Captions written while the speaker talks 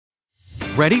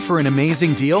Ready for an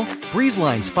amazing deal?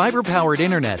 BreezeLine's fiber-powered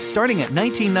internet starting at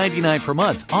 $19.99 per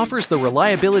month offers the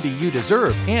reliability you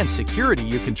deserve and security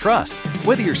you can trust.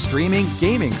 Whether you're streaming,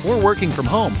 gaming, or working from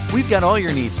home, we've got all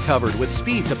your needs covered with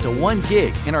speeds up to 1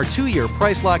 gig and our 2-year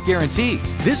price lock guarantee.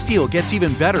 This deal gets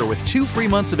even better with 2 free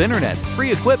months of internet,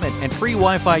 free equipment, and free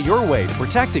Wi-Fi your way to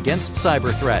protect against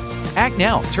cyber threats. Act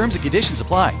now. Terms and conditions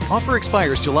apply. Offer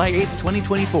expires July 8th,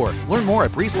 2024. Learn more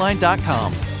at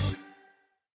breezeline.com.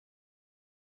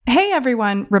 Hey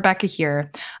everyone, Rebecca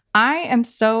here. I am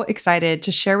so excited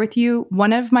to share with you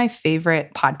one of my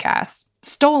favorite podcasts.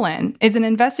 Stolen is an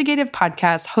investigative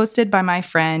podcast hosted by my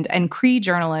friend and Cree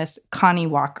journalist, Connie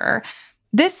Walker.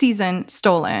 This season,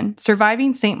 Stolen,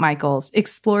 Surviving St. Michael's,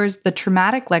 explores the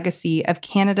traumatic legacy of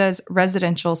Canada's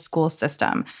residential school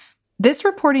system. This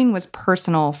reporting was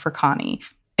personal for Connie.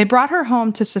 It brought her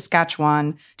home to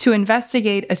Saskatchewan to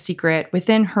investigate a secret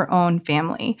within her own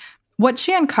family. What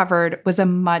she uncovered was a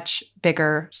much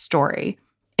bigger story.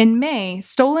 In May,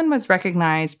 Stolen was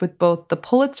recognized with both the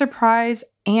Pulitzer Prize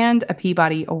and a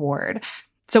Peabody Award.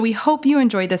 So we hope you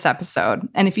enjoyed this episode.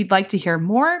 And if you'd like to hear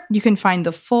more, you can find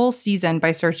the full season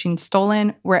by searching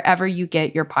Stolen wherever you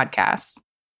get your podcasts.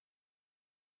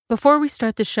 Before we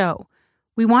start the show,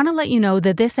 we want to let you know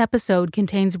that this episode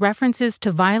contains references to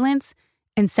violence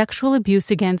and sexual abuse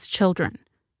against children.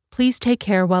 Please take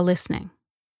care while listening.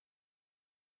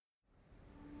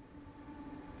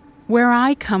 Where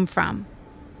I come from,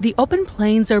 the open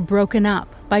plains are broken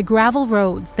up by gravel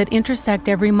roads that intersect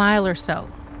every mile or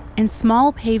so, and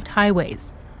small paved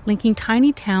highways linking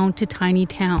tiny town to tiny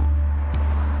town.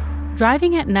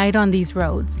 Driving at night on these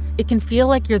roads, it can feel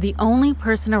like you're the only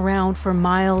person around for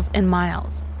miles and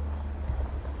miles.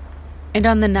 And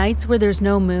on the nights where there's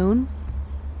no moon,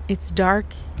 it's dark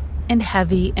and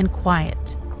heavy and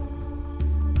quiet.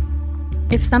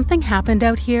 If something happened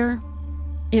out here,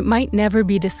 it might never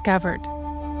be discovered.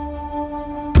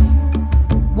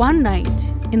 One night,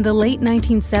 in the late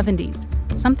 1970s,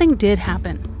 something did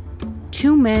happen.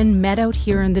 2 men met out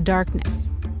here in the darkness.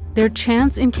 Their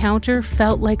chance encounter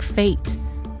felt like fate,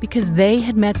 because they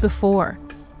had met before,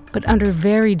 but under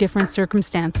very different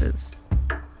circumstances.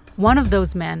 One of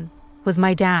those men was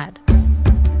my dad.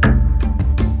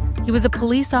 He was a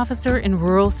police officer in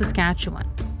rural Saskatchewan.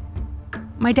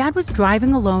 My dad was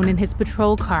driving alone in his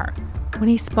patrol car when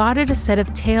he spotted a set of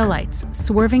taillights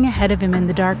swerving ahead of him in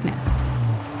the darkness.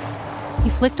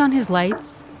 He flicked on his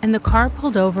lights, and the car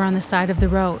pulled over on the side of the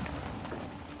road.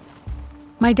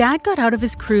 My dad got out of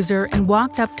his cruiser and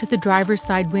walked up to the driver's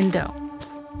side window.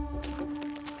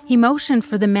 He motioned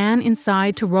for the man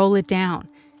inside to roll it down,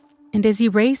 and as he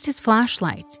raised his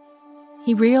flashlight,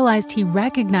 he realized he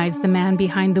recognized the man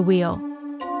behind the wheel.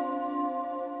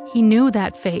 He knew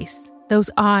that face,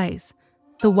 those eyes,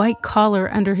 the white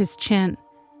collar under his chin.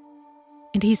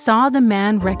 And he saw the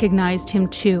man recognized him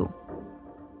too.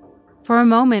 For a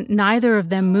moment, neither of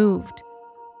them moved.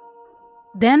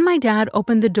 Then my dad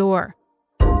opened the door,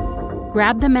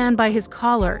 grabbed the man by his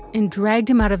collar, and dragged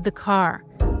him out of the car.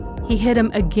 He hit him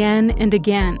again and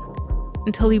again,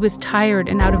 until he was tired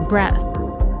and out of breath.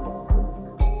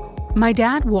 My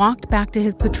dad walked back to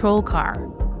his patrol car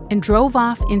and drove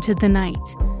off into the night,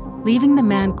 leaving the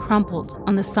man crumpled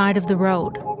on the side of the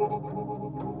road.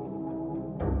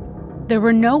 There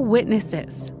were no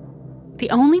witnesses.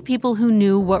 The only people who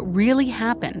knew what really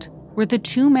happened were the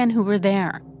 2 men who were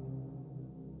there.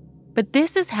 But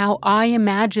this is how I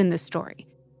imagine the story.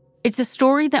 It's a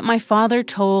story that my father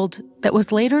told that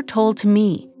was later told to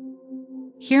me.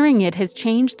 Hearing it has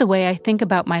changed the way I think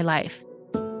about my life.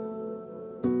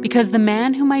 Because the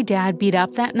man who my dad beat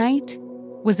up that night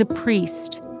was a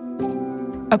priest.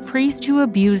 A priest who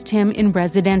abused him in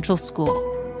residential school.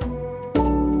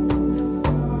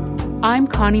 I'm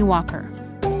Connie Walker.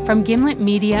 From Gimlet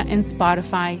Media and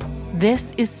Spotify,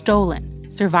 this is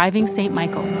Stolen, Surviving St.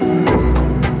 Michael's.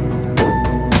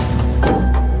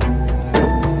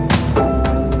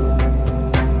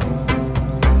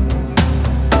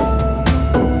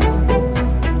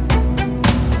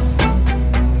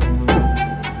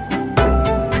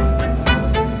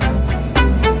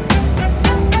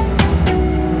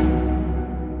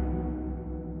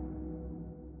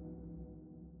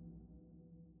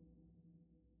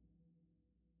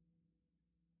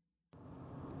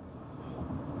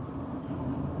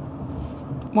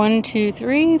 One, two,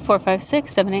 three, 4, 5,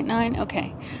 6, 7, 8, 9.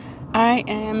 Okay. I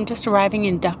am just arriving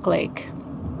in Duck Lake.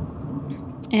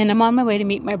 And I'm on my way to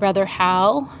meet my brother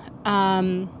Hal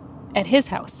at his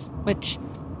house, which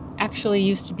actually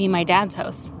used to be my dad's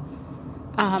house.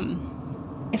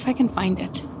 If I can find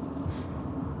it.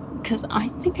 Because I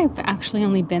think I've actually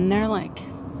only been there like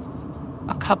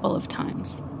a couple of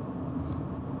times.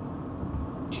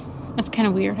 That's kind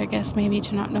of weird, I guess, maybe,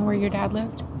 to not know where your dad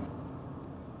lived.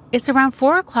 It's around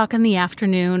 4 o'clock in the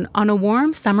afternoon on a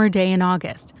warm summer day in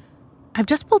August. I've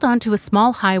just pulled onto a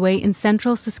small highway in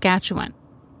central Saskatchewan.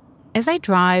 As I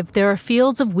drive, there are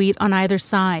fields of wheat on either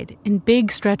side and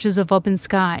big stretches of open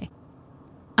sky.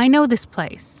 I know this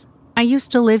place. I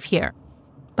used to live here,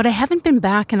 but I haven't been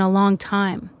back in a long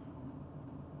time.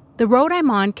 The road I'm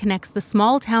on connects the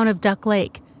small town of Duck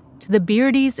Lake to the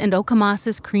Beardies and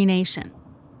Okamasas Cree Nation.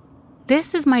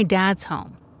 This is my dad's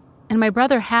home, and my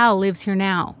brother Hal lives here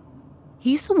now.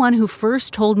 He's the one who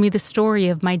first told me the story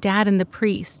of my dad and the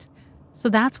priest, so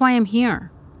that's why I'm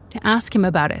here, to ask him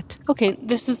about it. Okay,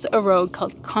 this is a road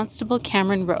called Constable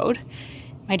Cameron Road.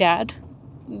 My dad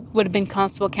would have been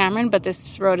Constable Cameron, but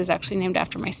this road is actually named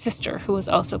after my sister, who was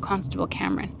also Constable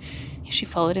Cameron. She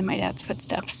followed in my dad's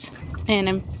footsteps, and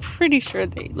I'm pretty sure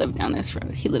they live down this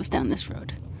road. He lives down this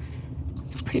road.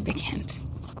 It's a pretty big hint.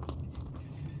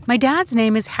 My dad's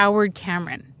name is Howard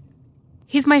Cameron.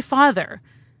 He's my father,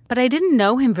 but I didn't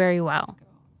know him very well.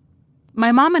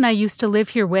 My mom and I used to live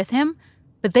here with him,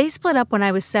 but they split up when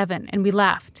I was 7 and we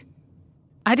left.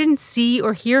 I didn't see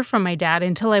or hear from my dad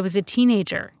until I was a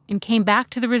teenager and came back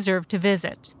to the reserve to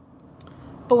visit.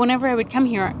 But whenever I would come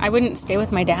here, I wouldn't stay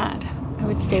with my dad. I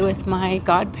would stay with my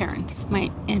godparents,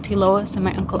 my Auntie Lois and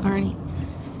my Uncle Ernie.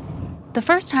 The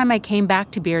first time I came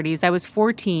back to Beardies, I was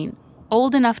 14,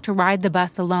 old enough to ride the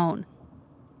bus alone.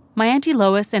 My Auntie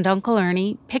Lois and Uncle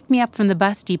Ernie picked me up from the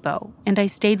bus depot, and I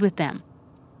stayed with them.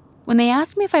 When they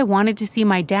asked me if I wanted to see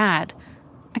my dad,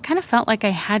 I kind of felt like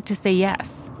I had to say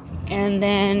yes. And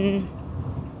then,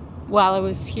 while I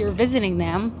was here visiting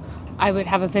them, I would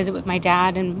have a visit with my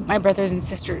dad and my brothers and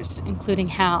sisters, including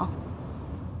Hal.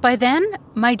 By then,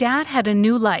 my dad had a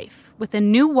new life, with a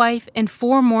new wife and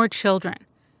 4 more children.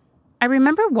 I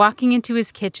remember walking into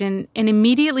his kitchen and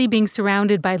immediately being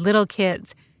surrounded by little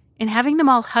kids and having them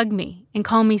all hug me and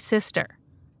call me sister.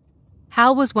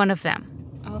 Hal was one of them.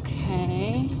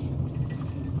 Okay.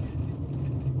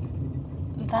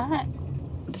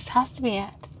 This has to be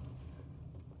it.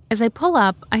 As I pull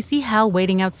up, I see Hal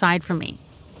waiting outside for me.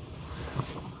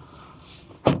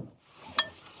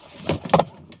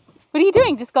 What are you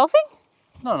doing? Just golfing?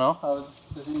 No. I was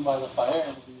sitting by the fire.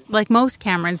 Like most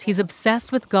Camerons, he's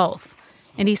obsessed with golf,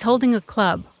 and he's holding a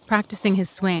club, practicing his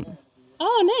swing.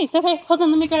 Oh, nice. Okay, hold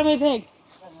on. Let me grab my bag.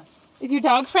 Is your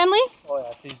dog friendly? Oh,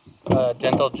 yeah. She's a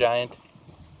gentle giant.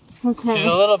 Okay. She's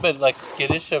a little bit,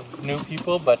 skittish of new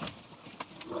people, but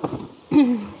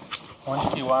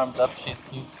once she warms up, she's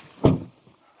cute.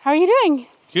 How are you doing?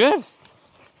 Good.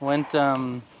 For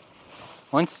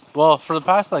the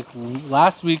past,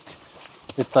 last week,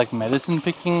 it's, medicine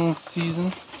picking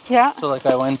season. Yeah. So,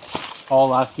 I went all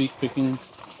last week picking.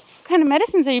 What kind of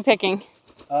medicines are you picking?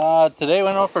 Today I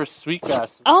went out for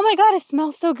sweetgrass. Oh my God, it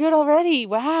smells so good already.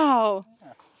 Wow.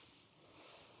 Yeah.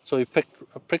 So we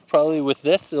picked probably with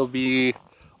this, it'll be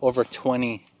over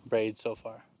 20 braids so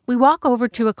far. We walk over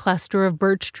to a cluster of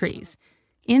birch trees.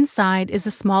 Inside is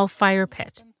a small fire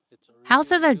pit. Hal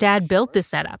says our dad built this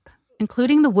setup,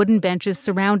 including the wooden benches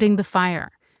surrounding the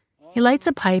fire. He lights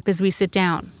a pipe as we sit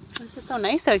down. This is so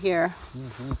nice out here.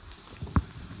 Mm-hmm.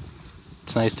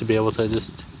 It's nice to be able to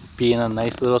just be in a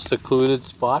nice little secluded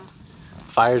spot.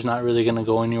 Fire's not really going to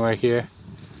go anywhere here.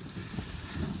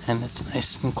 And it's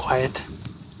nice and quiet.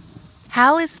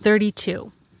 Hal is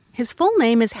 32. His full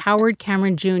name is Howard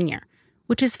Cameron Jr.,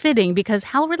 which is fitting because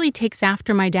Hal really takes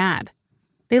after my dad.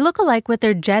 They look alike with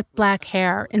their jet black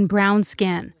hair and brown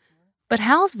skin. But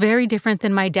Hal's very different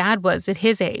than my dad was at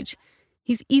his age.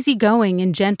 He's easygoing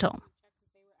and gentle.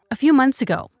 A few months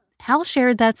ago, Hal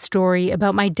shared that story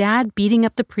about my dad beating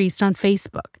up the priest on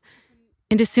Facebook.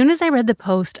 And as soon as I read the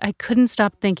post, I couldn't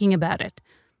stop thinking about it.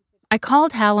 I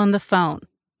called Hal on the phone.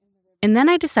 And then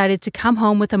I decided to come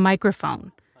home with a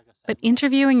microphone. But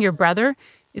interviewing your brother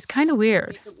is kind of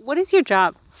weird. What is your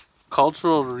job?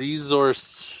 Cultural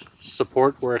resource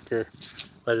support worker.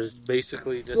 But it's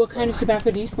basically just... What kind of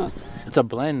tobacco do you smoke? It's a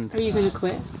blend. Are you going to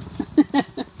quit?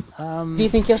 Do you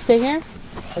think you'll stay here?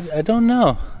 I don't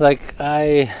know.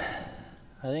 I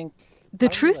think... The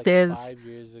truth is,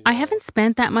 I haven't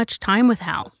spent that much time with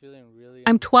Hal.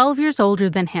 I'm 12 years older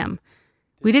than him.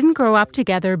 We didn't grow up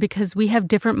together because we have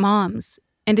different moms,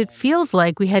 and it feels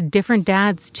like we had different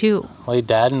dads too. My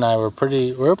dad and I were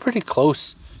pretty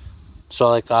close.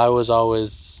 So I was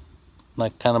always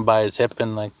kind of by his hip,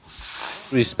 and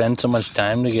we spent so much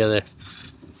time together.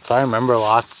 So I remember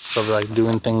lots of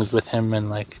doing things with him,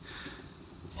 and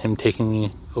him taking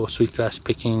me go sweetgrass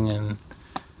picking and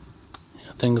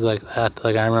things like that.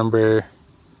 I remember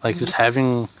just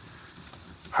having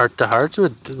heart-to-hearts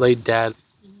with late dad.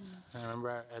 I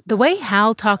The way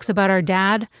Hal talks about our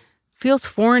dad feels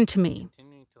foreign to me.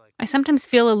 I sometimes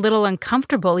feel a little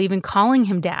uncomfortable even calling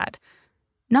him dad,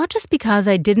 not just because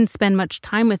I didn't spend much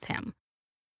time with him,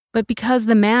 but because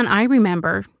the man I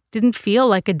remember didn't feel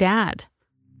like a dad.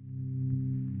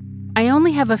 I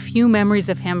only have a few memories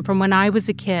of him from when I was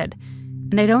a kid,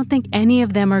 and I don't think any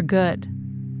of them are good.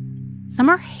 Some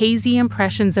are hazy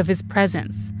impressions of his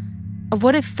presence, of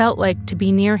what it felt like to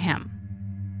be near him.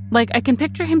 Like I can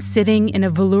picture him sitting in a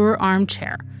velour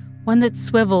armchair, one that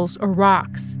swivels or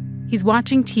rocks. He's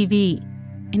watching TV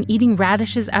and eating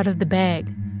radishes out of the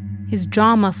bag, his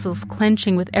jaw muscles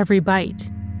clenching with every bite.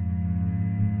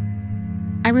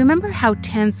 I remember how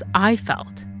tense I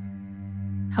felt,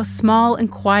 how small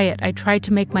and quiet I tried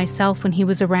to make myself when he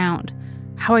was around,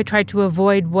 how I tried to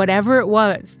avoid whatever it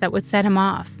was that would set him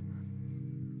off.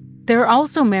 There are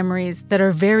also memories that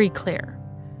are very clear.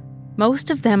 Most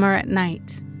of them are at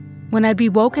night, when I'd be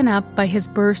woken up by his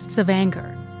bursts of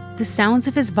anger, the sounds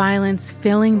of his violence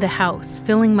filling the house,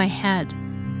 filling my head.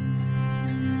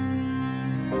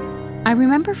 I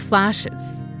remember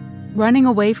flashes, running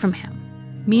away from him,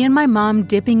 me and my mom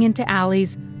dipping into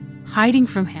alleys, hiding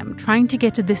from him, trying to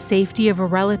get to the safety of a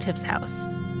relative's house.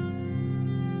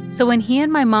 So when he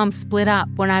and my mom split up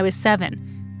when I was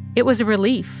 7, it was a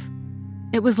relief.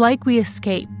 It was like we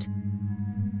escaped.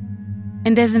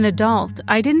 And as an adult,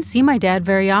 I didn't see my dad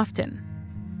very often.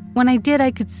 When I did,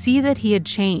 I could see that he had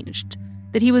changed,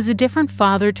 that he was a different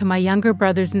father to my younger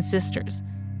brothers and sisters.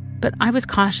 But I was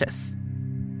cautious.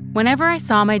 Whenever I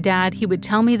saw my dad, he would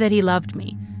tell me that he loved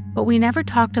me, but we never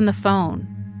talked on the phone,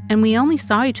 and we only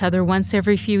saw each other once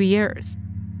every few years.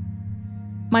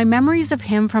 My memories of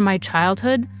him from my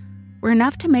childhood were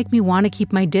enough to make me want to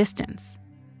keep my distance.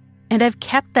 And I've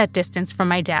kept that distance from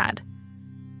my dad.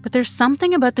 But there's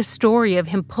something about the story of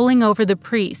him pulling over the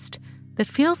priest that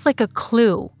feels like a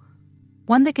clue,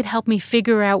 one that could help me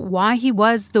figure out why he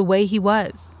was the way he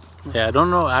was. Yeah, I don't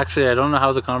know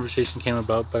how the conversation came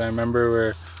about, but I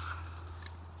remember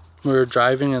we were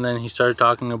driving, and then he started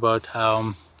talking about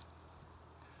how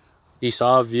he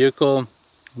saw a vehicle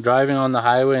driving on the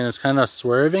highway and it's kind of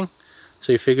swerving,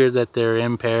 so he figured that they're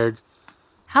impaired.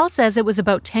 Hal says it was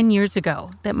about 10 years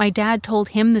ago that my dad told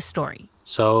him the story.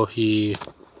 So he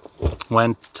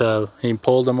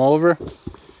pulled him over,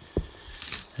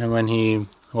 and when he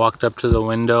walked up to the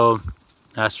window,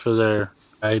 asked for their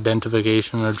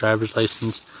identification or driver's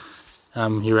license,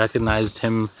 he recognized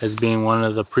him as being one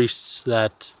of the priests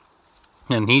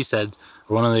and he said,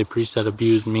 one of the priests that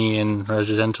abused me in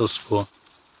residential school.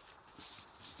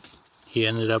 He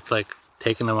ended up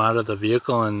taking him out of the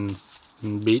vehicle and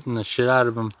beating the shit out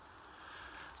of him.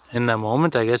 In that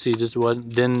moment, I guess he just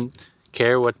didn't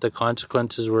care what the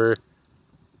consequences were.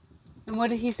 And what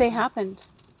did he say happened?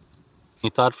 He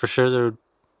thought for sure there would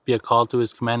be a call to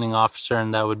his commanding officer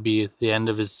and that would be the end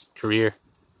of his career.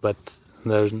 But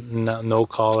there's no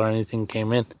call or anything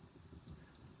came in.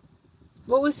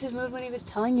 What was his mood when he was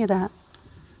telling you that?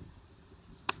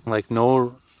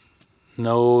 No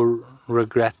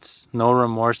regrets, no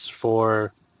remorse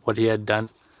for what he had done.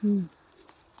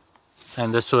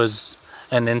 And this was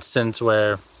an instance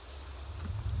where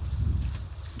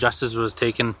justice was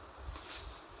taken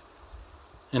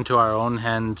into our own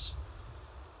hands.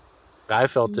 I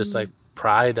felt this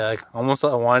pride, almost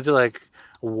I wanted to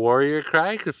warrior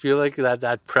cry. I could feel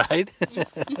that pride.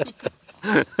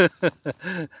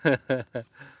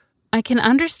 I can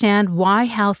understand why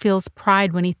Hal feels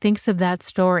pride when he thinks of that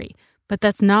story, but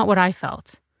that's not what I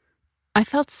felt. I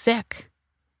felt sick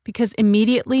because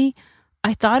immediately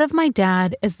I thought of my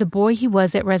dad as the boy he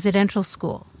was at residential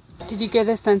school. Did you get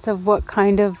a sense of what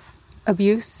kind of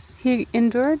abuse he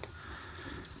endured?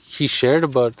 He shared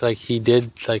about he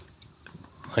did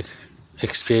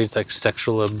experience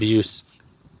sexual abuse.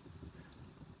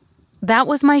 That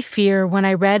was my fear when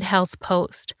I read Hal's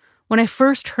post. When I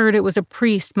first heard it was a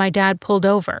priest my dad pulled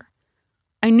over.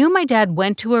 I knew my dad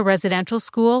went to a residential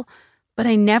school, but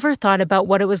I never thought about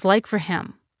what it was like for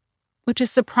him, which is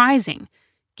surprising,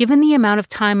 given the amount of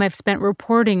time I've spent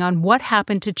reporting on what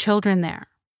happened to children there.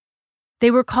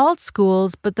 They were called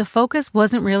schools, but the focus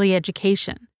wasn't really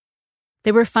education.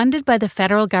 They were funded by the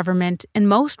federal government, and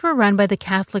most were run by the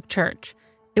Catholic Church.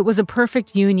 It was a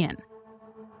perfect union.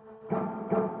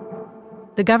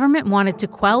 The government wanted to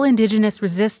quell Indigenous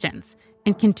resistance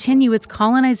and continue its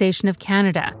colonization of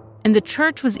Canada, and the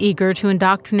church was eager to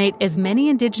indoctrinate as many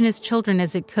Indigenous children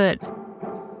as it could.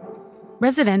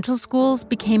 Residential schools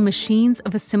became machines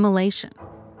of assimilation.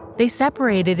 They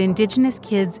separated Indigenous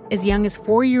kids as young as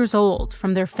 4 years old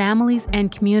from their families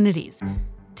and communities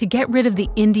to get rid of the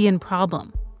Indian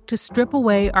problem, to strip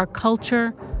away our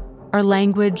culture, our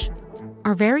language,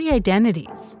 our very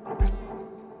identities.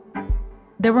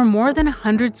 There were more than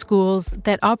 100 schools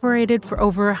that operated for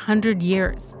over 100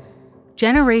 years.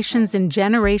 Generations and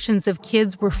generations of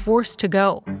kids were forced to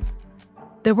go.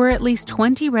 There were at least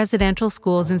 20 residential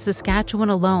schools in Saskatchewan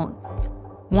alone.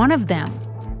 One of them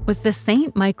was the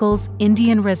St. Michael's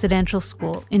Indian Residential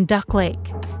School in Duck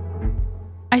Lake.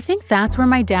 I think that's where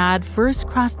my dad first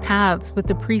crossed paths with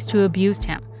the priest who abused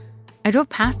him. I drove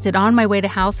past it on my way to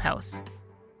Hal's house.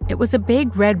 It was a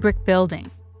big red brick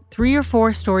building, 3 or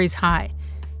 4 stories high.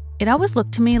 It always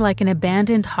looked to me like an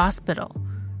abandoned hospital,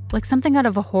 like something out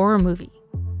of a horror movie.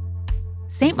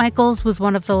 St. Michael's was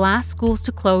one of the last schools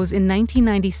to close in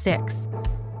 1996.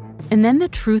 And then the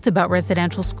truth about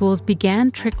residential schools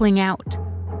began trickling out,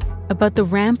 about the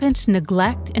rampant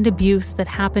neglect and abuse that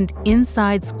happened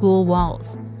inside school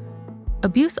walls.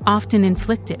 Abuse often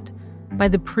inflicted by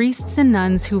the priests and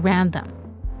nuns who ran them.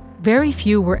 Very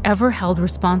few were ever held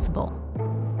responsible.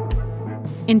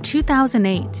 In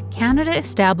 2008, Canada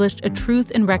established a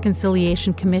Truth and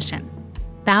Reconciliation Commission.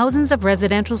 Thousands of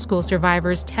residential school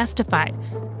survivors testified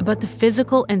about the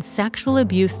physical and sexual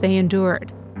abuse they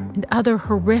endured, and other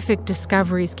horrific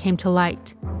discoveries came to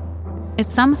light. At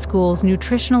some schools,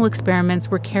 nutritional experiments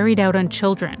were carried out on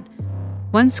children.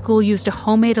 One school used a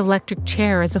homemade electric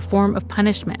chair as a form of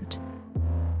punishment.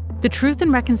 The Truth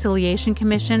and Reconciliation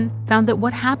Commission found that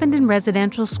what happened in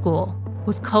residential school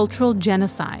was cultural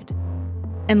genocide.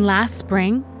 And last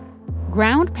spring,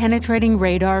 ground-penetrating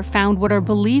radar found what are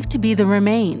believed to be the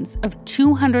remains of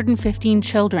 215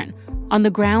 children on the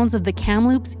grounds of the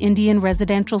Kamloops Indian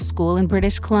Residential School in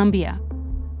British Columbia.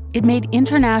 It made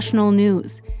international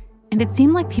news, and it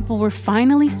seemed like people were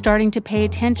finally starting to pay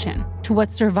attention to what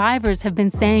survivors have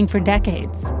been saying for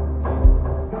decades.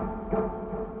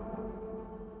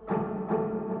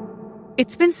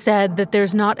 It's been said that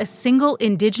there's not a single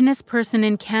Indigenous person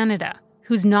in Canada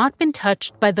who's not been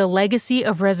touched by the legacy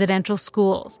of residential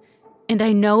schools. And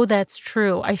I know that's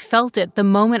true. I felt it the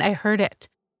moment I heard it.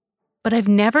 But I've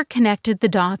never connected the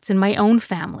dots in my own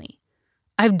family.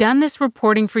 I've done this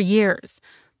reporting for years,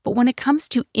 but when it comes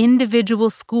to individual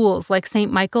schools like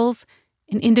St. Michael's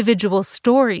and individual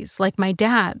stories like my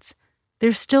dad's,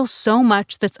 there's still so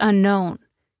much that's unknown.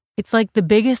 It's like the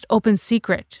biggest open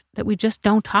secret that we just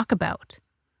don't talk about.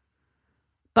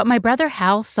 But my brother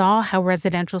Hal saw how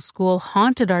residential school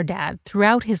haunted our dad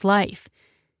throughout his life.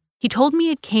 He told me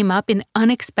it came up in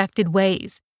unexpected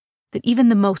ways, that even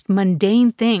the most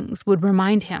mundane things would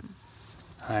remind him.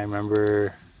 I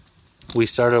remember we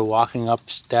started walking up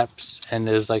steps, and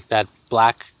there's like that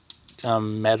black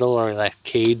metal or that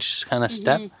cage kind of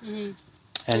step. And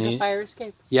like a fire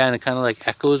escape. Yeah, and it kind of like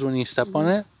echoes when you step on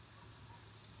it.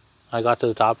 I got to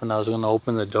the top and I was going to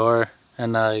open the door,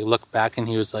 and I looked back and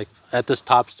he was like at this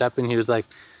top step, and he was like,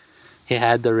 he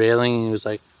had the railing, and he was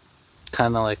like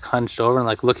kind of like hunched over and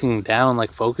like looking down,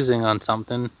 like focusing on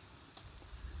something.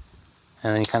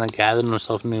 And then he kind of gathered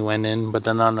himself and he went in. But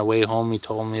then on the way home, he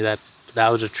told me that that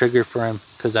was a trigger for him,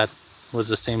 because that was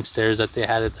the same stairs that they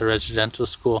had at the residential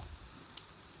school.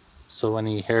 So when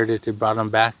he heard it, it brought him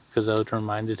back, because it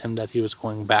reminded him that he was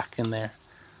going back in there.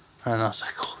 And I was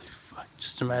like, holy fuck,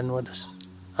 just imagine what this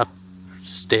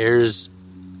upstairs,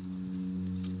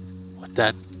 what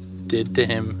that did to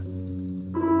him.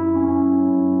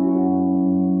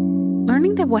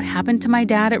 Learning that what happened to my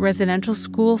dad at residential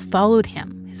school followed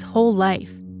him his whole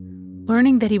life.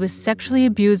 Learning that he was sexually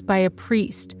abused by a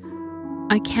priest.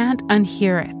 I can't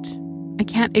unhear it. I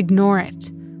can't ignore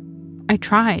it. I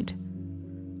tried.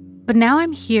 But now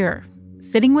I'm here,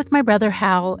 sitting with my brother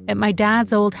Hal at my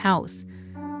dad's old house,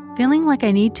 feeling like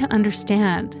I need to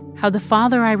understand how the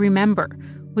father I remember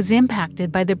was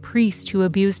impacted by the priest who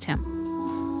abused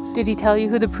him. Did he tell you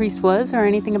who the priest was or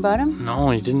anything about him? No,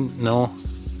 he didn't. No.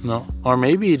 Or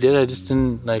maybe he did. I just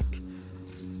didn't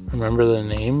remember the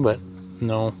name, but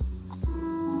no.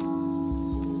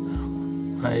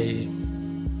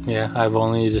 I've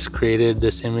only just created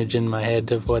this image in my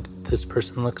head of what this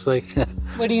person looks like.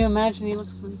 What do you imagine he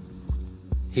looks like?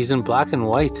 He's in black and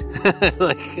white.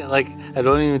 like I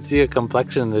don't even see a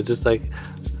complexion. It's just like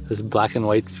this black and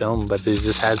white film, but he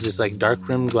just has this like dark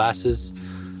rimmed glasses,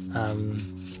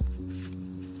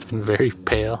 very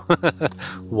pale,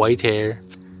 white hair,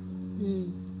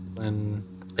 and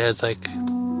he has like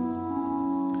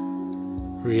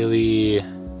really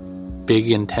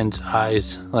big, intense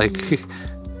eyes. Like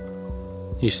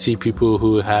you see people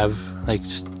who have like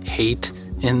just hate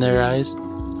in their eyes,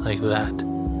 like that.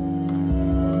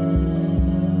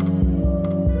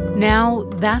 Now,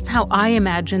 that's how I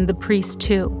imagine the priest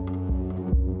too.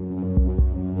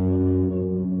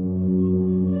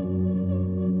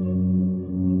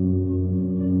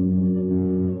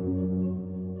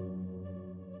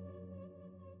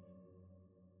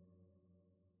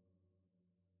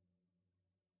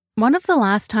 One of the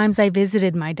last times I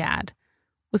visited my dad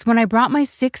was when I brought my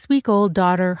 6-week-old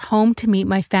daughter home to meet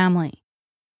my family.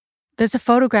 There's a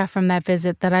photograph from that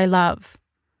visit that I love.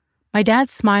 My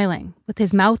dad's smiling, with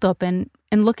his mouth open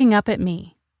and looking up at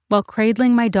me, while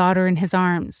cradling my daughter in his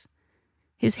arms.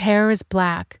 His hair is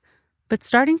black, but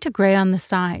starting to gray on the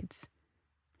sides.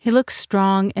 He looks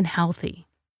strong and healthy.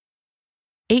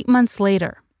 8 months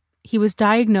later, he was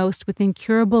diagnosed with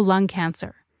incurable lung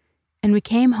cancer, and we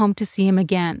came home to see him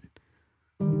again.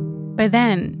 By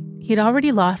then, he'd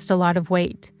already lost a lot of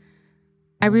weight.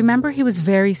 I remember he was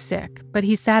very sick, but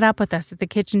he sat up with us at the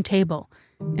kitchen table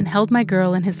and held my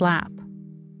girl in his lap.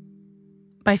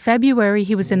 By February,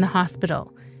 he was in the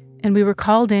hospital, and we were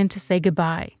called in to say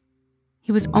goodbye.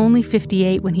 He was only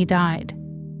 58 when he died.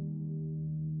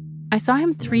 I saw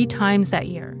him 3 times that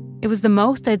year. It was the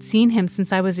most I'd seen him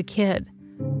since I was a kid.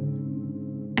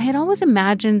 I had always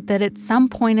imagined that at some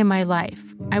point in my life,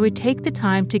 I would take the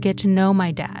time to get to know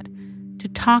my dad, to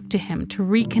talk to him, to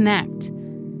reconnect.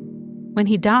 When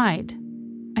he died,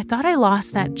 I thought I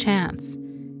lost that chance,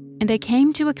 and I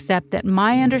came to accept that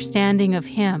my understanding of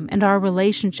him and our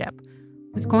relationship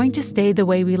was going to stay the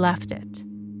way we left it.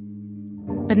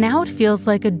 But now it feels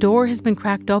like a door has been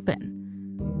cracked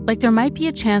open, like there might be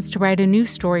a chance to write a new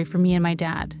story for me and my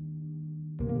dad.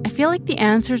 I feel like the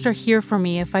answers are here for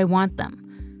me if I want them,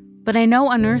 but I know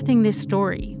unearthing this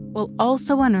story will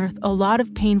also unearth a lot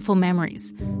of painful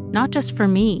memories, not just for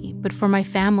me, but for my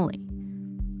family.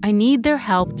 I need their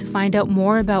help to find out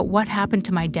more about what happened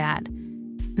to my dad,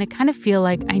 and I kind of feel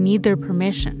like I need their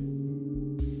permission.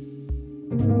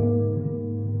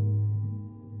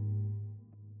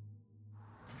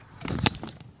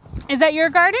 Is that your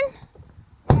garden?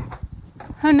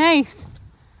 How nice.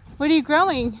 What are you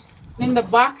growing? In the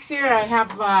box here, I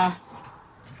have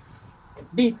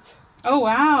beets. Oh,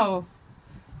 wow.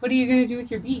 What are you going to do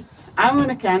with your beets? I'm going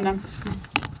to can them.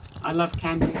 I love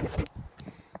candy.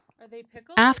 Are they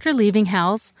pickled? After leaving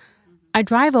Hal's, I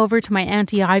drive over to my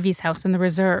Auntie Ivy's house in the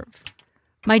reserve.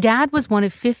 My dad was one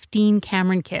of 15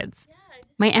 Cameron kids.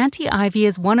 My Auntie Ivy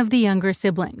is one of the younger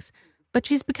siblings, but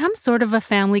she's become sort of a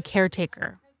family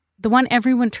caretaker, the one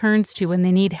everyone turns to when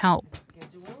they need help.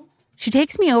 She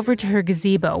takes me over to her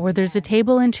gazebo where there's a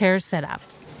table and chairs set up.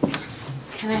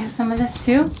 Can I have some of this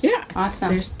too? Yeah. Awesome.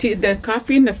 There's tea, the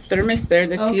coffee in the thermos there,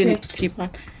 the tea in the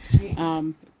teapot.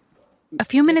 A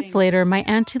few minutes later, my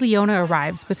Auntie Leona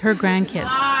arrives with her grandkids.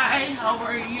 Hi, how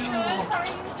are you?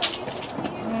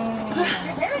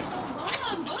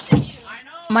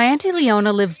 My Auntie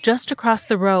Leona lives just across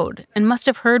the road and must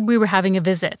have heard we were having a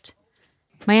visit.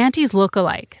 My aunties look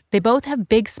alike. They both have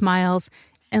big smiles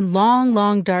and long,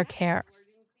 long dark hair.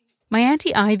 My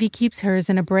Auntie Ivy keeps hers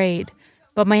in a braid,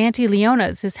 but my Auntie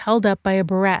Leona's is held up by a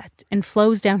barrette and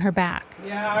flows down her back.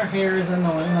 Yeah, our hair is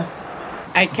annoying us.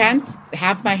 I can't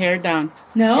have my hair down.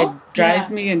 No? It drives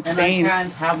me insane. And I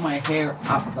can't have my hair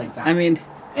up like that. I mean,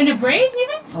 In a braid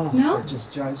even? oh, No? It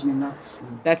just drives me nuts.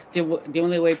 that's the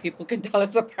only way people can tell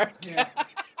us apart.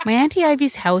 My Auntie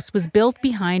Ivy's house was built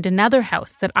behind another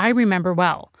house that I remember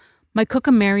well, my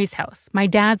Cookham Mary's house, my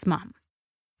dad's mom.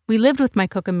 We lived with my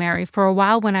Cookham Mary for a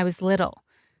while when I was little.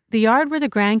 The yard where the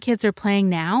grandkids are playing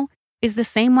now is the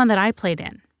same one that I played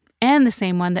in, and the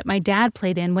same one that my dad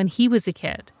played in when he was a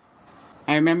kid.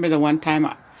 I remember the one time,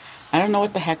 I don't know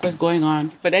what the heck was going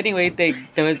on, but anyway,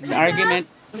 there was an argument.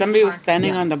 Somebody was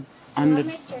standing on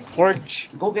the porch.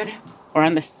 Go get it. Or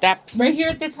on the steps. Right here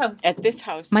at this house. At this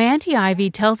house. My Auntie Ivy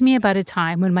tells me about a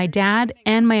time when my dad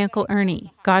and my Uncle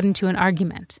Ernie got into an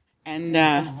argument. And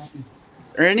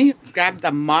Ernie grabbed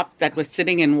the mop that was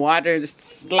sitting in water and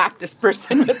slapped this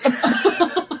person with the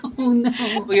mop. Oh, no.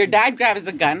 Well, your dad grabs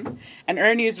the gun, and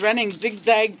Ernie is running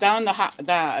zigzag down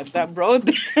the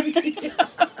road.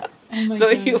 Oh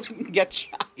So God. he wouldn't get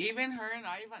shot. Even her and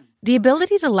Ivan. The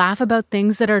ability to laugh about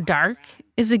things that are dark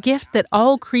is a gift that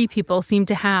all Cree people seem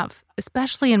to have,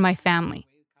 especially in my family.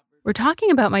 We're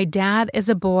talking about my dad as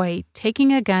a boy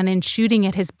taking a gun and shooting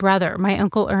at his brother, my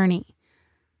Uncle Ernie.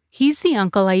 He's the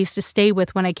uncle I used to stay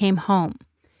with when I came home.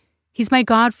 He's my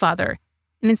godfather,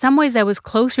 and in some ways I was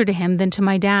closer to him than to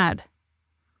my dad.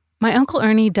 My Uncle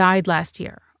Ernie died last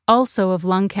year, also of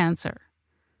lung cancer.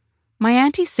 My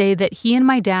aunties say that he and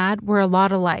my dad were a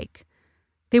lot alike.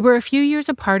 They were a few years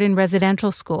apart in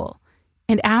residential school,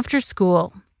 and after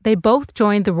school, they both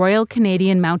joined the Royal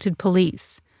Canadian Mounted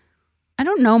Police. I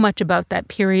don't know much about that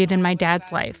period in my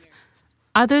dad's life,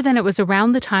 other than it was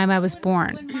around the time I was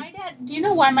born. Do you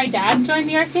know why my dad joined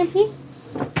the RCMP?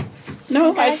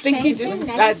 No, I think he just,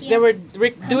 they were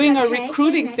doing a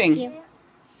recruiting thing.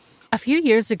 A few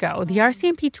years ago, the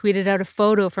RCMP tweeted out a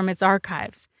photo from its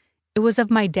archives. It was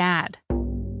of my dad.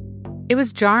 It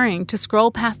was jarring to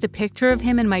scroll past a picture of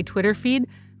him in my Twitter feed,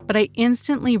 but I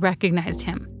instantly recognized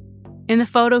him. In the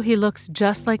photo, he looks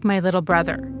just like my little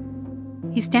brother.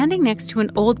 He's standing next to an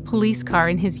old police car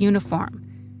in his uniform.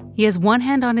 He has one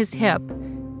hand on his hip,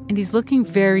 and he's looking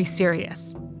very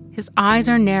serious. His eyes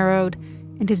are narrowed,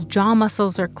 and his jaw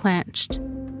muscles are clenched.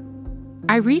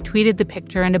 I retweeted the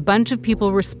picture, and a bunch of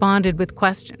people responded with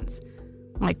questions.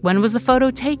 Like, when was the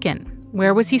photo taken?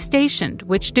 Where was he stationed?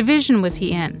 Which division was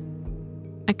he in?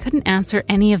 I couldn't answer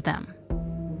any of them.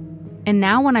 And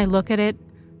now when I look at it,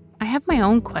 I have my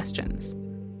own questions.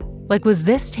 Like, was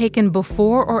this taken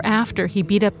before or after he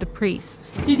beat up the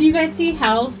priest? Did you guys see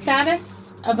Hal's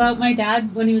status about my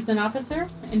dad when he was an officer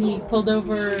and he pulled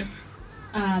over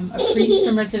a priest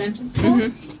from residential school?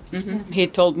 Mm-hmm. Mm-hmm. He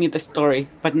told me the story,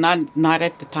 but not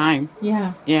at the time.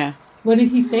 Yeah. Yeah. What did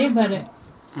he say about it?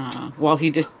 Well, he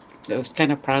just was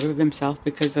kind of proud of himself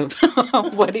because of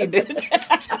what he did.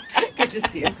 I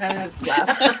just see him kind of laugh.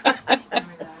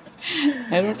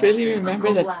 I don't really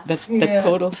remember that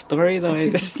total story, though. I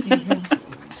just see him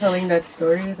telling that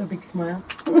story with a big smile.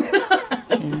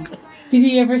 Yeah. Did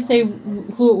he ever say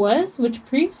who it was? Which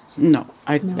priest? No,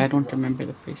 I don't remember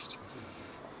the priest.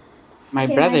 My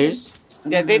brothers,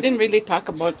 they didn't really talk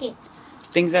about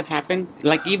things that happened.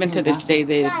 Like, even to this day,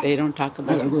 they don't talk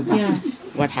about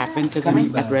what happened to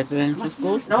them at residential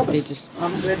school. They just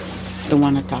don't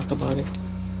want to talk about it.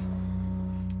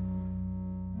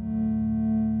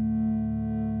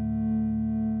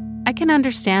 I can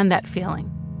understand that feeling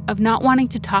of not wanting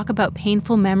to talk about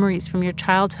painful memories from your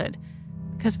childhood,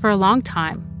 because for a long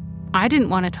time, I didn't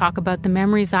want to talk about the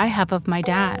memories I have of my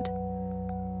dad.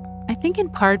 I think in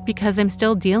part because I'm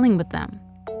still dealing with them.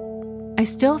 I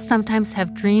still sometimes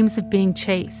have dreams of being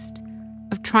chased,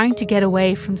 of trying to get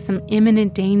away from some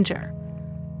imminent danger.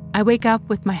 I wake up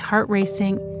with my heart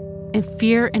racing and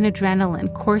fear and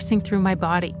adrenaline coursing through my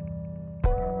body.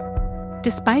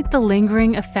 Despite the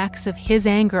lingering effects of his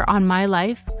anger on my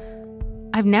life,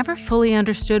 I've never fully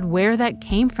understood where that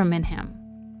came from in him.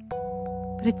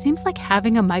 But it seems like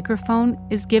having a microphone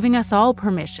is giving us all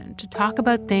permission to talk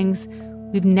about things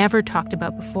we've never talked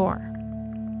about before.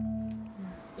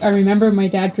 I remember my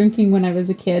dad drinking when I was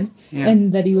a kid,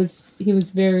 and that he was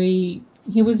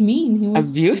mean. He was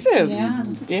abusive.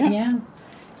 Yeah.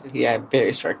 He had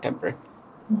very short temper.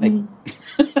 Mm-hmm.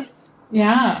 Like,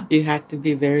 yeah. You had to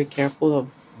be very careful of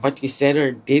what you said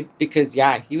or did because,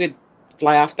 he would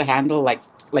fly off the handle like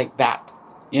that,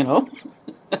 you know?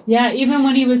 Yeah, even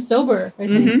when he was sober, I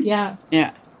think. Mm-hmm. Yeah.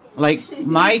 Yeah. Like,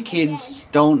 my kids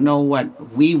don't know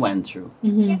what we went through.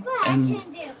 Mm-hmm. And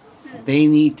they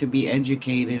need to be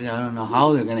educated. I don't know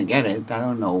how they're going to get it. I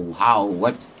don't know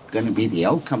what's going to be the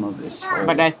outcome of this.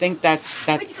 But I think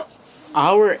that's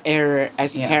our error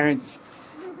as parents.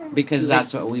 Because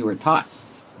that's what we were taught.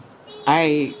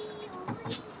 I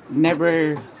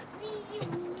never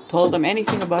told them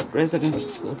anything about residential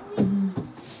school.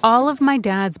 All of my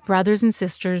dad's brothers and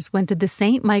sisters went to the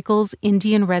St. Michael's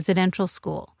Indian Residential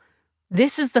School.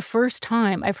 This is the first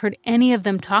time I've heard any of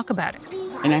them talk about it.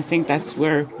 And I think that's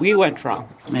where we went wrong.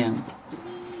 Man.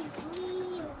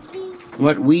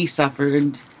 What we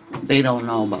suffered, they don't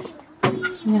know about.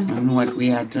 Yeah. And what we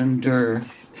had to endure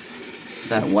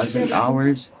that wasn't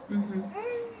ours,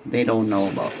 they don't know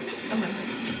about.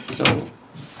 So,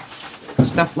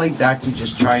 stuff like that you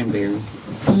just try and bury.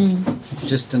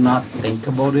 Just to not think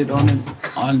about it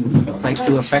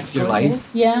to affect your life.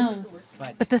 Yeah.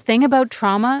 But the thing about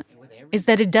trauma is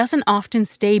that it doesn't often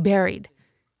stay buried.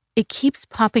 It keeps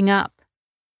popping up.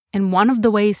 And one of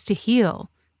the ways to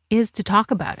heal is to talk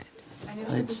about it.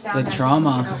 It's the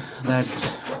trauma that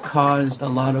caused a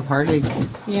lot of heartache.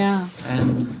 Yeah.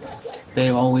 And they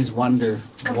always wonder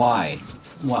why.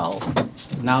 Well,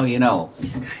 now you know.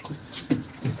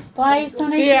 Bye. So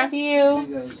nice to see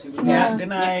you. Yeah. Good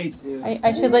night.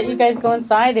 I should let you guys go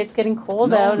inside. It's getting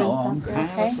cold out and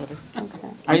stuff. Okay. Okay.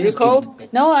 Are you cold?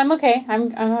 No, I'm okay.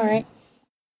 I'm all right.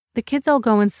 The kids all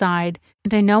go inside,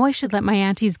 and I know I should let my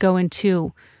aunties go in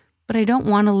too, but I don't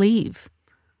want to leave.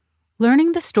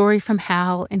 Learning the story from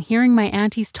Hal and hearing my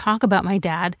aunties talk about my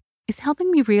dad is helping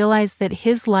me realize that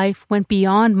his life went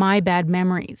beyond my bad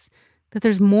memories, that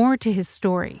there's more to his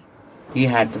story. He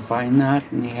had to find that,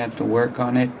 and he had to work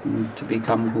on it and to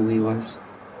become who he was.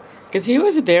 Because he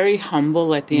was very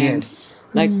humble at the end.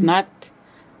 Like, not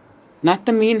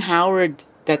the mean Howard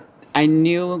that I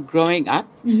knew growing up.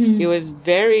 He was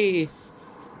very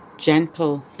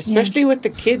gentle, especially with the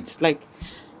kids. Like,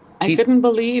 I couldn't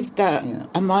believe the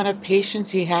amount of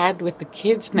patience he had with the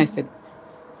kids. And I said,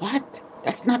 what?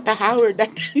 That's not the Howard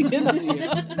that,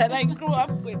 that I grew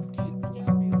up with.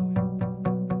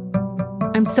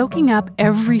 I'm I'm soaking up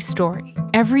every story,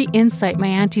 every insight my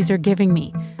aunties are giving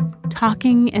me,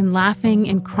 talking and laughing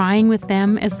and crying with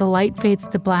them as the light fades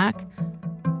to black.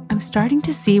 I'm starting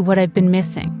to see what I've been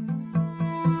missing.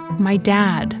 My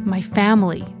dad, my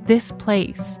family, this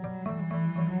place.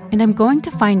 And I'm going to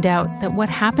find out that what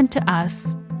happened to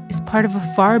us is part of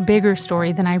a far bigger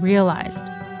story than I realized.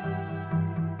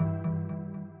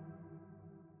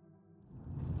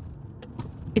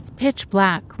 It's pitch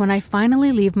black when I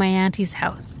finally leave my auntie's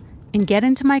house and get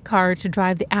into my car to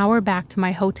drive the hour back to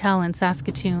my hotel in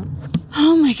Saskatoon.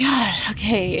 Oh my God.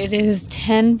 Okay, it is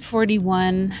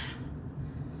 10:41.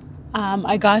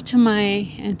 I got to my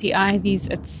Auntie Ivy's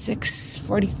at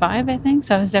 6:45, I think.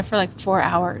 So I was there for like 4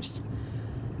 hours.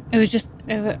 It was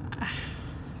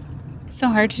so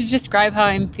hard to describe how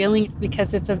I'm feeling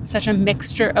because it's such a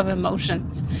mixture of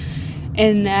emotions.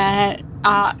 In that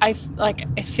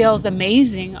it feels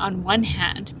amazing on one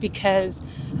hand because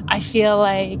I feel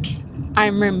like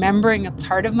I'm remembering a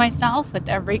part of myself with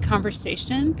every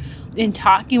conversation. In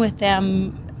talking with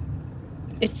them,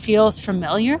 it feels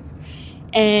familiar.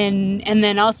 And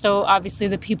then also, obviously,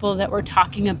 the people that we're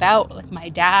talking about, like my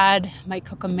dad, my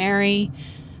Cook Mary,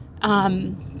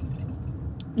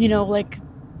 like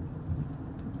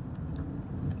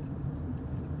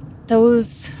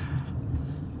those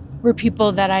were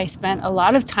people that I spent a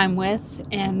lot of time with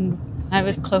and I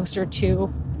was closer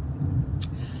to,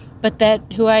 but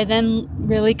who I then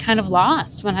really kind of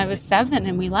lost when I was 7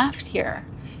 and we left here.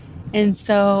 And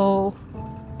so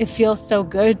it feels so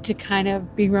good to kind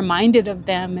of be reminded of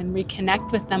them and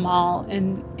reconnect with them all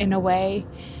in a way.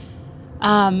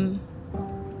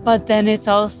 But then it's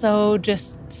also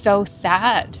just so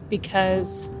sad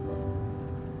because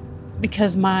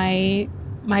my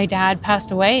dad passed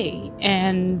away,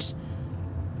 and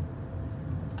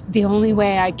the only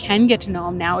way I can get to know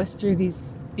him now is through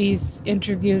these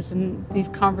interviews and these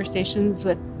conversations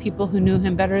with people who knew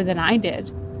him better than I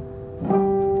did.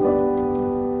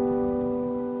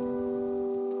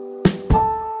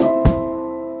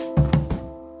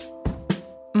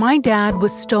 My dad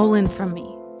was stolen from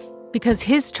me because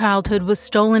his childhood was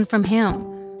stolen from him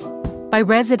by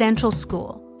residential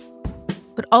school,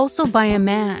 but also by a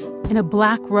man in a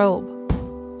black robe.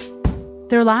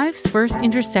 Their lives first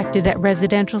intersected at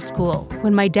residential school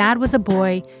when my dad was a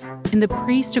boy and the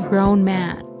priest a grown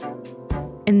man.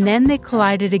 And then they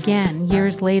collided again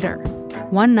years later,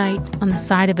 one night on the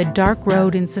side of a dark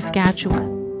road in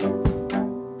Saskatchewan.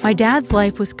 My dad's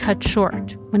life was cut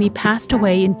short when he passed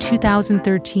away in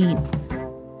 2013.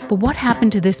 But what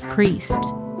happened to this priest?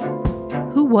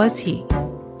 Who was he?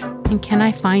 And can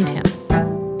I find him?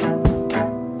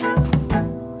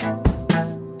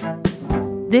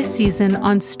 This season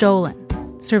on Stolen,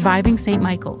 Surviving St.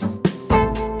 Michael's.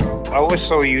 I was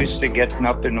so used to getting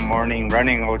up in the morning,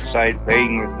 running outside,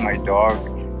 playing with my dog,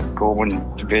 going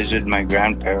to visit my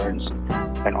grandparents,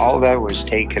 and all that was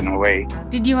taken away.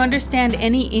 Did you understand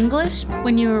any English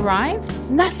when you arrived?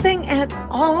 Nothing at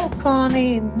all,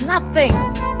 Connie. Nothing.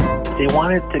 They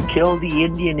wanted to kill the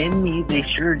Indian in me. They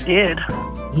sure did.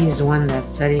 He's the one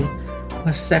that said he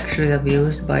was sexually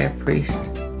abused by a priest.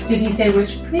 Did he say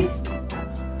which priest?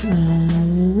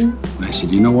 I said,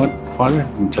 you know what, Father?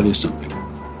 I'm going to tell you something.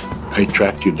 I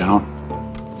tracked you down.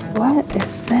 What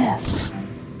is this?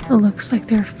 It looks like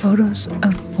they're photos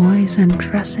of boys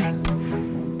undressing.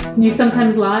 You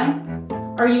sometimes lie?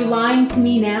 Are you lying to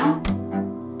me now?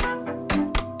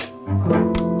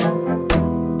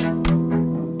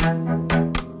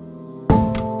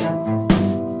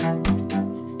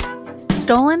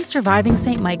 Stolen, Surviving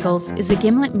St. Michael's is a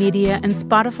Gimlet Media and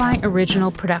Spotify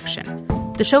original production.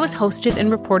 The show is hosted and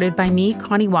reported by me,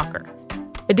 Connie Walker.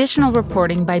 Additional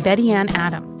reporting by Betty Ann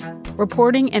Adam.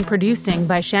 Reporting and producing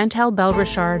by Chantal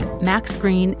Bell-Richard, Max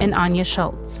Green, and Anya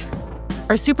Schultz.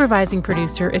 Our supervising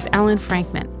producer is Alan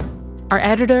Frankman. Our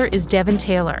editor is Devin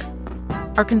Taylor.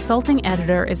 Our consulting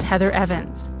editor is Heather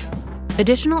Evans.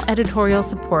 Additional editorial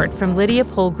support from Lydia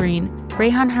Polgreen,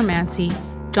 Rehan Hermansi,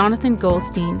 Jonathan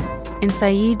Goldstein, and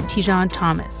Saeed Tijan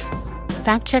Thomas.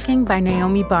 Fact-checking by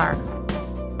Naomi Barr.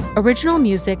 Original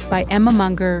music by Emma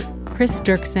Munger, Chris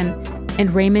Dirksen,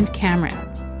 and Raymond Cameron.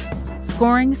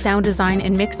 Scoring, sound design,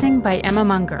 and mixing by Emma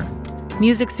Munger.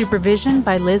 Music supervision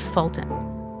by Liz Fulton.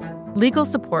 Legal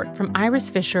support from Iris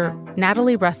Fisher,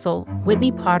 Natalie Russell,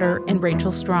 Whitney Potter, and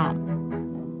Rachel Strom.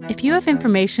 If you have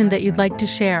information that you'd like to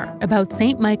share about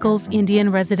St. Michael's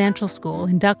Indian Residential School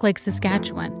in Duck Lake,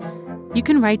 Saskatchewan, you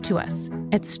can write to us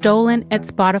at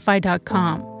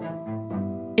stolen@spotify.com.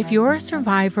 If you're a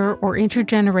survivor or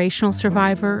intergenerational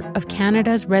survivor of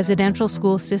Canada's residential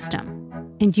school system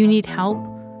and you need help,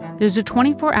 there's a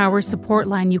 24-hour support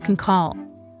line you can call.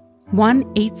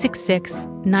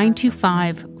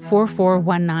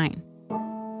 1-866-925-4419.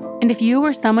 And if you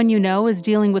or someone you know is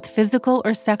dealing with physical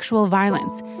or sexual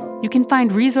violence, you can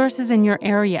find resources in your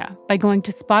area by going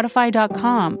to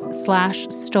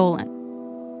spotify.com/stolen.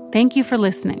 Thank you for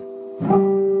listening.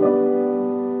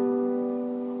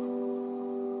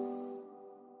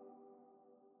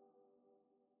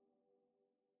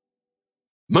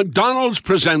 McDonald's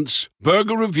presents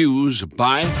Burger Reviews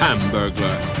by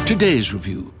Hamburglar. Today's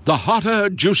review: the hotter,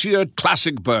 juicier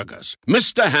classic burgers.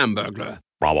 Mr. Hamburglar.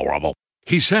 Rubble, rubble.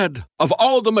 He said, "Of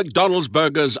all the McDonald's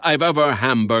burgers I've ever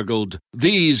hamburgled,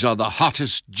 these are the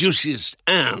hottest, juiciest,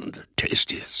 and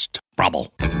tastiest."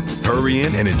 Rubble. Hurry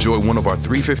in and enjoy one of our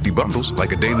 $3.50 bundles,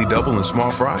 like a daily double and small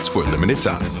fries, for a limited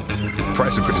time.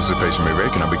 Price and participation may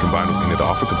vary. Cannot be combined with any other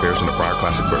offer. Comparison to prior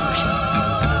classic burgers.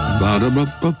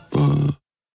 Ba-da-ba-ba-ba.